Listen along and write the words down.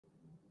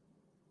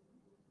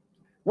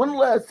When the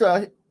last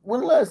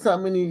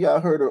time any of y'all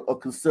heard a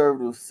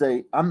conservative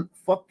say, "I'm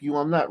fuck you,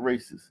 I'm not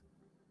racist"?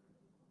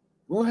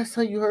 When the last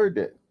time you heard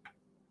that?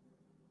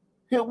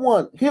 Hit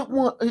one. Hit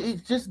one.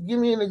 Just give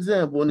me an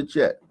example in the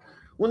chat.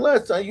 When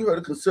last time you heard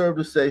a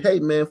conservative say, "Hey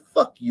man,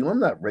 fuck you, I'm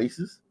not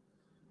racist"?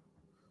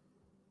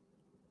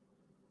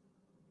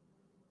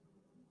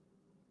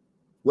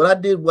 What I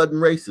did wasn't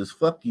racist.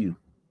 Fuck you.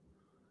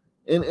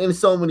 In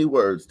so many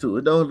words too.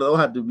 It don't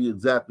have to be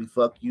exactly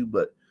fuck you,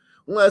 but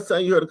when last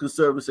time you heard a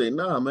conservative say,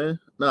 "Nah, man,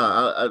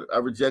 nah, I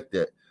reject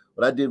that.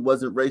 What I did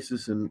wasn't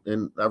racist,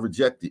 and I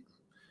reject it."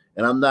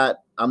 And I'm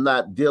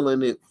not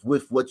dealing it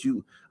with what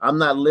you. I'm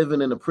not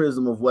living in the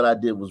prism of what I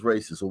did was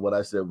racist or what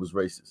I said was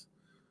racist.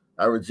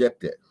 I reject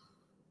that.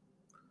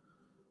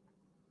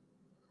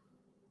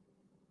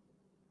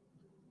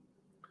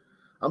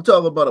 I'm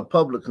talking about a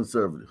public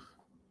conservative.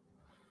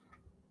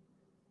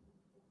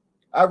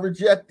 I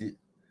reject it.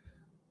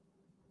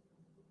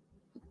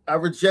 I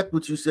reject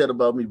what you said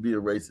about me being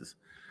racist.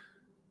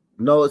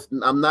 No,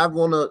 I'm not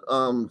going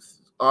to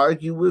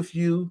argue with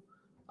you.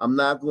 I'm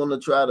not going to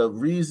try to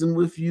reason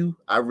with you.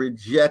 I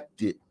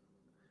reject it.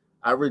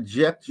 I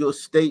reject your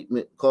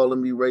statement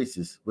calling me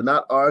racist. We're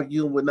not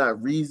arguing. We're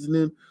not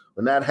reasoning.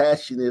 We're not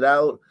hashing it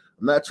out.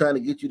 I'm not trying to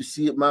get you to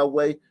see it my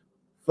way.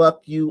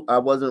 Fuck you. I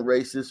wasn't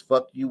racist.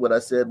 Fuck you. What I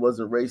said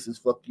wasn't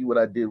racist. Fuck you. What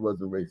I did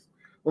wasn't racist.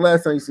 When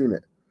last time you seen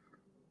that?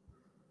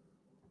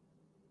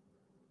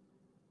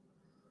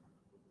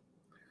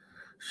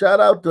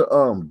 Shout out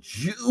to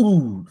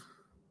Jude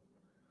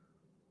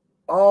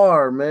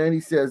R, man. He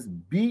says,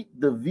 beat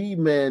the V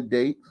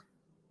mandate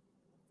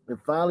and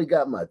finally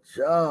got my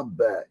job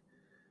back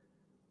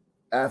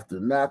after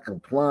not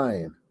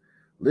complying.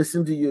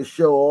 Listen to your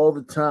show all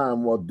the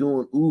time while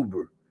doing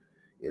Uber.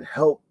 It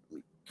helped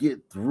me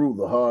get through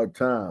the hard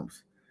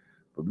times,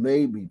 but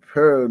made me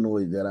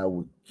paranoid that I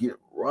would get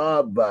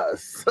robbed by a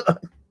son.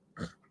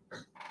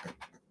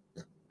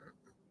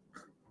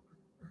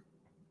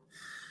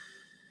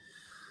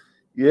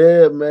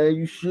 Yeah, man,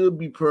 you should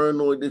be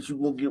paranoid that you're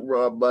gonna get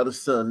robbed by the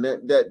sun.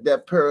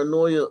 That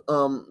paranoia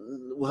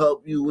will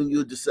help you when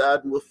you're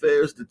deciding what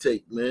fares to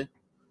take, man.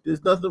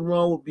 There's nothing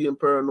wrong with being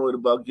paranoid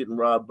about getting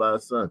robbed by a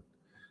son.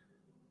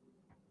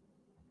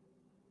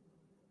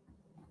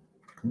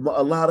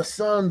 A lot of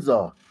sons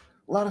are.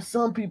 A lot of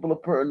some people are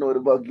paranoid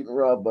about getting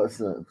robbed by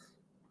sons.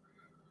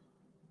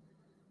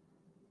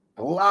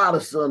 A lot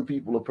of some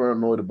people are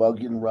paranoid about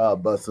getting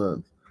robbed by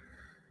sons.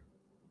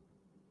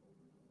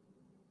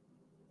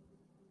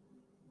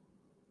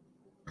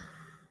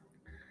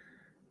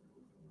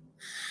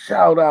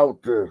 Shout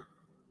out to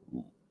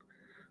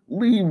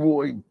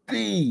Leroy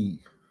B.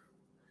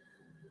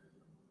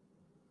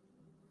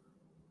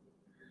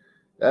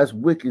 That's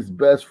Wicked's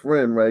best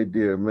friend right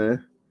there,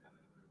 man.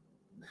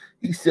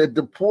 He said,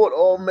 deport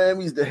all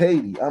mammies to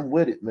Haiti. I'm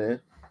with it,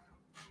 man.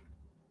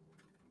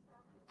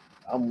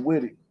 I'm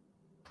with it.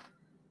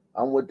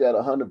 I'm with that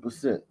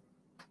 100%.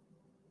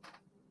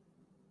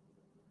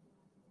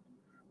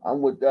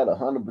 I'm with that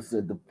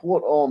 100%.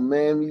 Deport all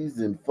mammies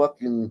and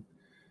fucking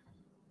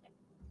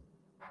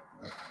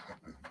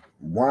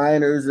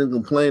whiners and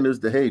complainers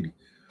to Haiti.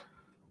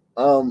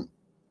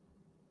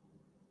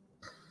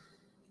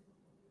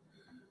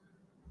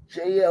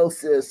 JL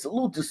says,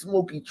 salute to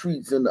Smokey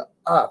Treats and the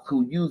Ock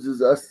who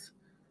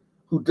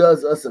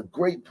does us a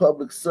great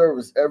public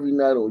service every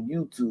night on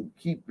YouTube.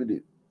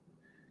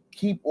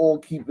 Keep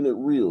on keeping it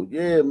real.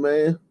 Yeah,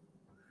 man.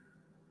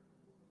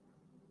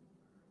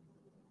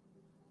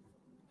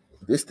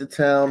 This the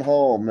town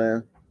hall,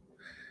 man.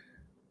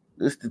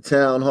 This the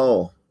town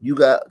hall. You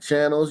got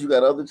channels, you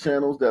got other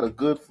channels that are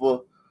good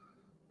for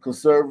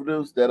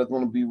conservatives that are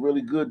going to be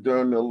really good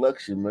during the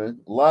election,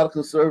 man. A lot of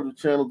conservative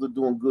channels are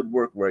doing good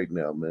work right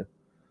now, man.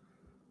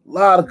 A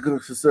lot of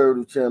good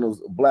conservative channels,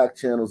 black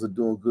channels are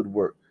doing good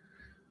work.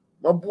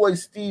 My boy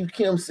Steve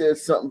Kim said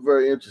something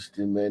very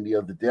interesting, man, the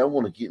other day. I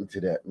want to get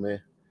into that,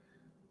 man.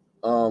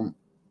 I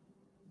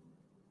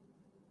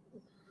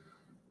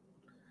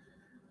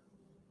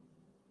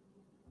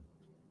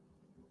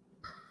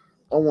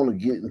want to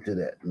get into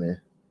that,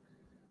 man.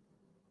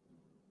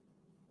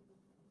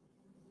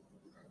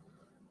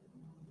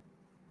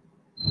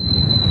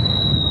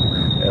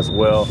 As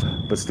well.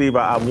 But Steve,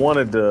 I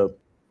wanted to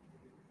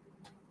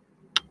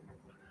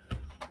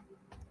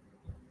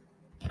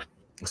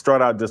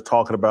start out just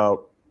talking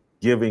about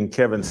giving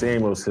Kevin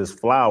Samuels his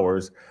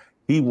flowers.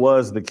 He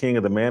was the king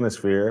of the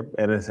manosphere,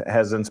 and it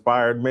has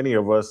inspired many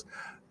of us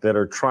that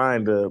are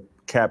trying to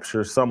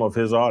capture some of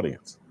his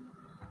audience.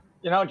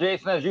 You know,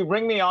 Jason, as you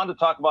bring me on to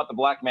talk about the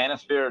Black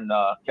Manosphere and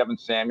Kevin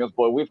Samuels,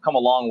 boy, we've come a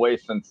long way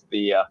since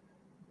the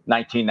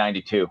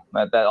 1992.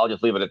 I'll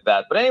just leave it at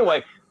that. But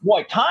anyway,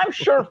 boy, time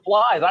sure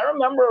flies. I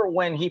remember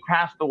when he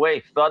passed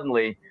away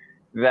suddenly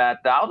that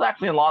I was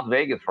actually in Las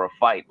Vegas for a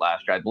fight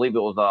last year. I believe it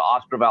was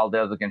Oscar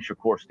Valdez against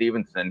Shakur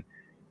Stevenson.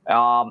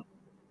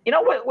 You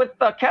know, with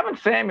Kevin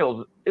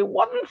Samuels, it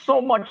wasn't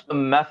so much the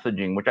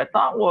messaging, which I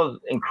thought was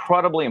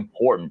incredibly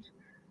important.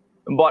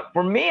 But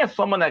for me, as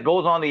someone that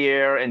goes on the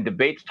air and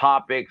debates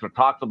topics or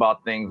talks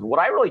about things, what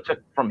I really took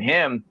from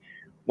him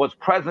was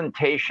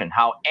presentation,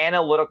 how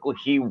analytical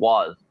he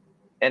was,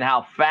 and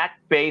how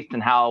fact-based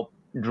and how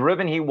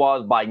driven he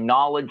was by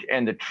knowledge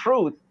and the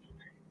truth,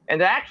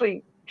 and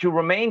to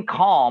remain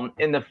calm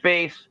in the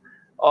face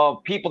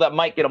of people that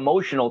might get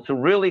emotional, to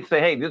really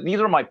say, hey, these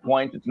are my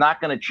points. It's not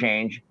going to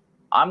change.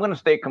 I'm going to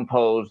stay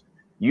composed.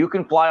 You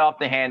can fly off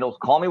the handles.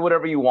 Call me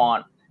whatever you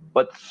want,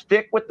 but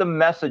stick with the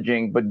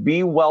messaging, but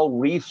be well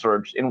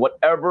researched in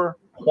whatever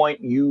point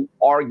you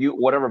argue,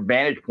 whatever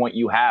vantage point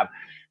you have.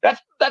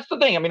 That's the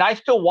thing. I mean, I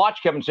still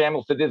watch Kevin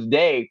Samuels to this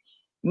day,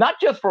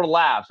 not just for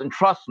laughs. And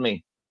trust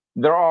me,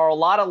 there are a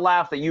lot of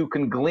laughs that you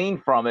can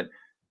glean from it.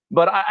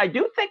 But I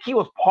do think he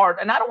was part,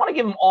 and I don't want to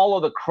give him all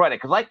of the credit,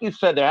 because like you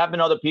said, there have been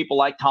other people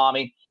like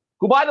Tommy,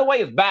 who, by the way,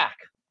 is back.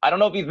 I don't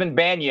know if he's been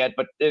banned yet,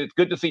 but it's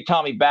good to see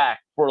Tommy back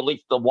for at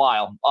least a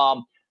while.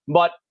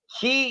 But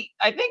he,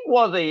 I think,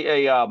 was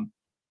a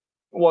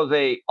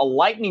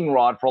lightning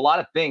rod for a lot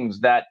of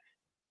things, that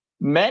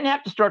men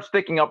have to start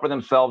sticking up for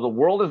themselves. The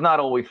world is not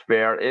always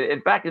fair.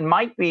 In fact, it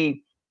might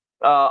be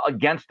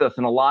against us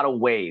in a lot of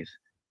ways.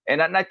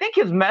 And I think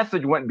his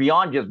message went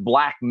beyond just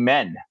black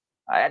men.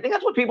 I think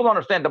that's what people don't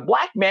understand. The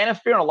black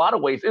manosphere, in a lot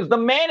of ways, is the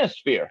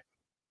manosphere.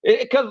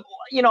 Because,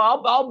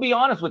 I'll be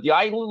honest with you,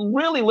 I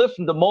really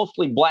listen to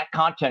mostly black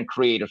content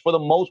creators for the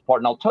most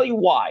part, and I'll tell you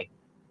why.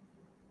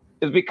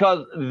 Is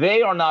because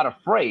they are not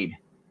afraid.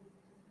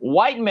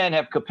 White men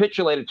have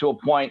capitulated to a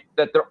point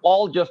that they're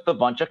all just a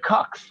bunch of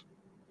cucks.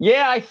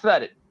 Yeah, I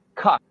said it.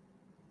 Cuck.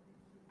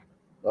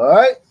 All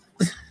right.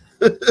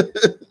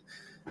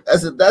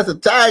 That's a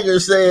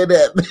tiger saying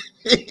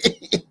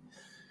that.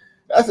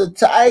 That's a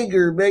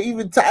tiger, man.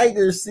 Even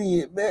tigers see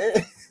it,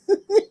 man.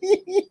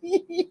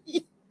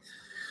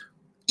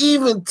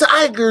 Even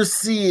tigers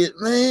see it,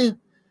 man.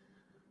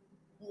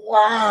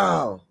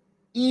 Wow.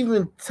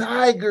 Even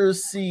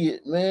tigers see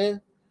it,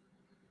 man.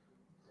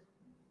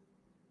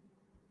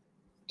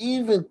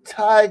 Even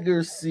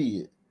tigers see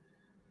it.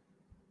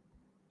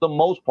 The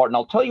most part, and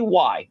I'll tell you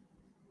why,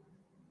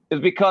 is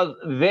because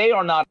they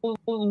are not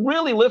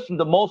really listen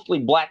to mostly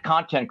black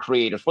content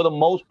creators for the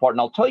most part,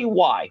 and I'll tell you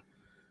why.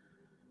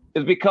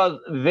 Is because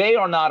they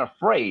are not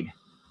afraid.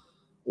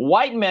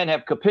 White men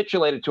have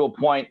capitulated to a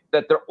point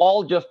that they're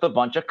all just a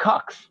bunch of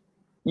cucks.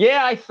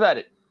 Yeah, I said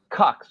it.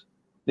 Cucks.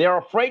 They're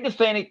afraid to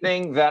say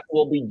anything that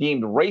will be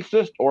deemed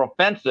racist or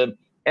offensive,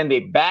 and they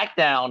back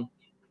down,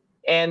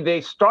 and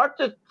they start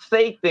to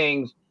say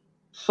things,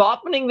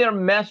 softening their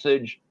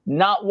message,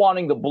 not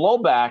wanting to blow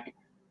back,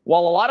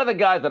 while a lot of the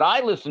guys that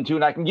I listen to,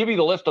 and I can give you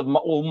the list of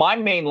my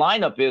main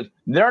lineup is,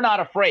 they're not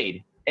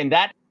afraid. And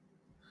that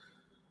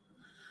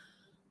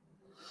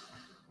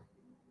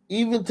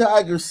even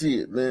tigers see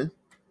it, man.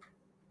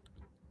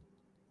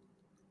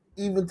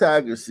 Even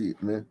tigers see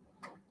it, man.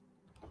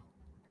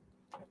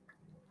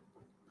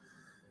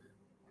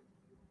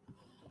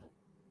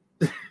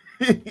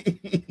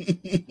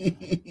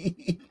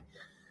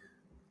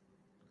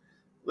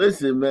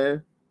 Listen,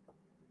 man.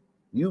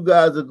 You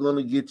guys are going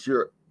to get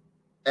your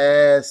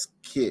ass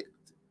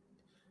kicked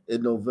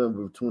in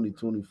November of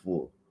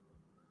 2024.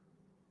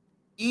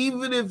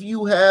 Even if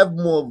you have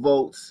more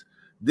votes,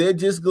 they're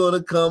just going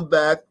to come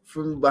back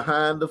from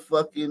behind the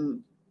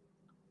fucking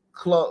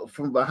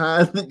from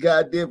behind the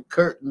goddamn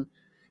curtain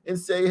and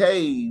say,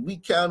 "Hey, we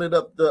counted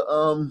up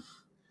the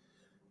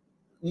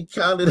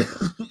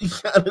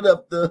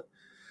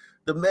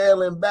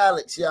mail-in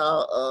ballots,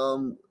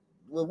 y'all.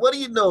 Well, what do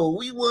you know?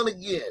 We won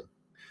again."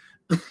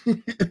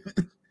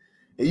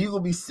 And you're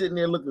gonna be sitting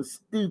there looking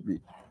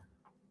stupid.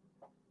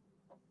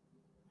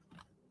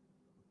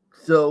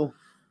 So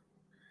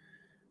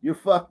you're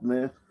fucked,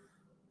 man.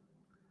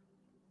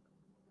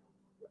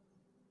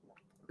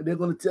 And they're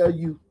gonna tell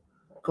you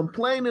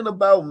complaining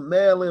about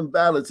mail-in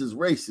ballots is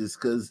racist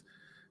because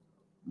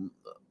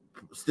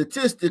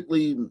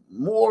statistically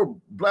more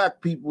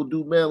black people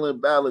do mail-in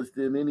ballots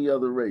than any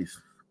other race.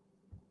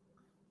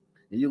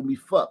 And you'll be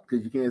fucked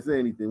because you can't say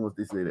anything once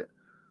they say that.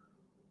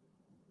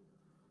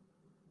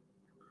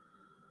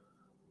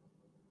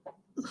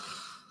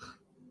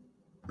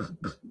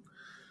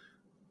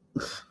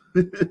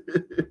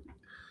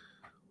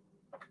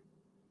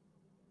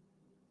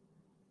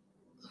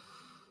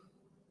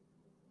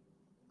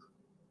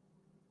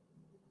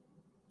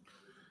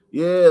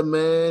 Yeah,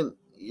 man.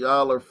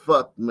 Y'all are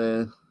fucked,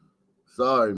 man. Sorry.